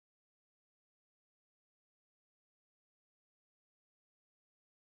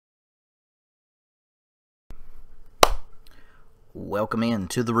Welcome in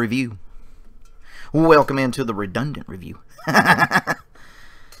to the review. Welcome into the redundant review.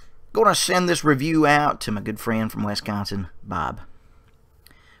 Gonna send this review out to my good friend from Wisconsin, Bob.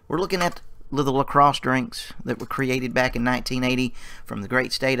 We're looking at the lacrosse drinks that were created back in 1980 from the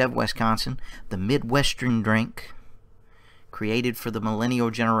great state of Wisconsin. The Midwestern drink, created for the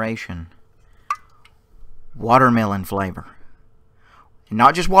millennial generation. Watermelon flavor. And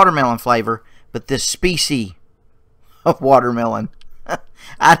not just watermelon flavor, but this species of watermelon.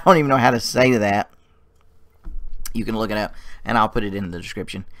 I don't even know how to say that. You can look it up, and I'll put it in the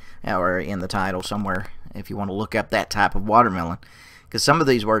description or in the title somewhere if you want to look up that type of watermelon. Because some of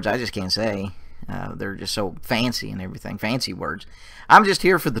these words I just can't say. They're just so fancy and everything. Fancy words. I'm just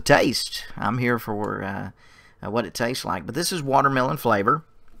here for the taste. I'm here for what it tastes like. But this is watermelon flavor.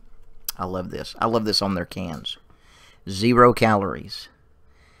 I love this. I love this on their cans. 0 calories.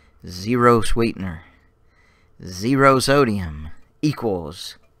 0 sweetener. 0 sodium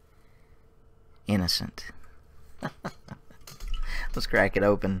equals innocent. Let's crack it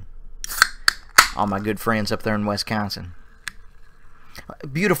open. All my good friends up there in Wisconsin.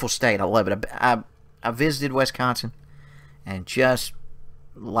 Beautiful state. I love it. I visited Wisconsin and just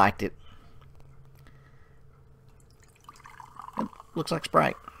liked it. It looks like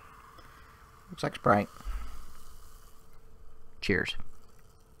Sprite. Looks like Sprite. Cheers.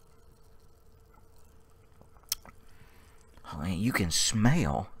 Oh, man, you can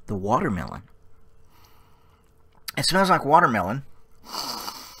smell the watermelon. It smells like watermelon.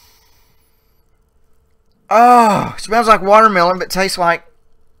 Oh, it smells like watermelon, but tastes like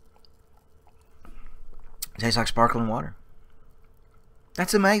sparkling water.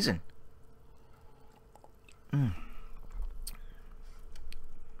 That's amazing.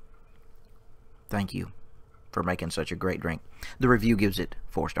 Thank you for making such a great drink. The review gives it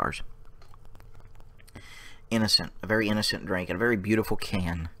 4 stars. Innocent, a very innocent drink, and a very beautiful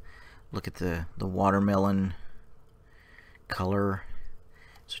can. Look at the watermelon color.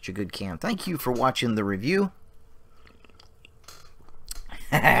 Such a good can. Thank you for watching the review.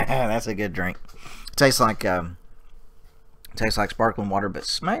 That's a good drink. Tastes like sparkling water, but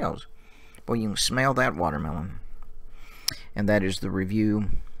smells. Boy, you can smell that watermelon. And that is the review.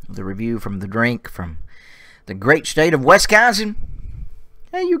 The review from the drink from the great state of Wisconsin.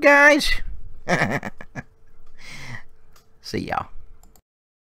 Hey, you guys. See y'all.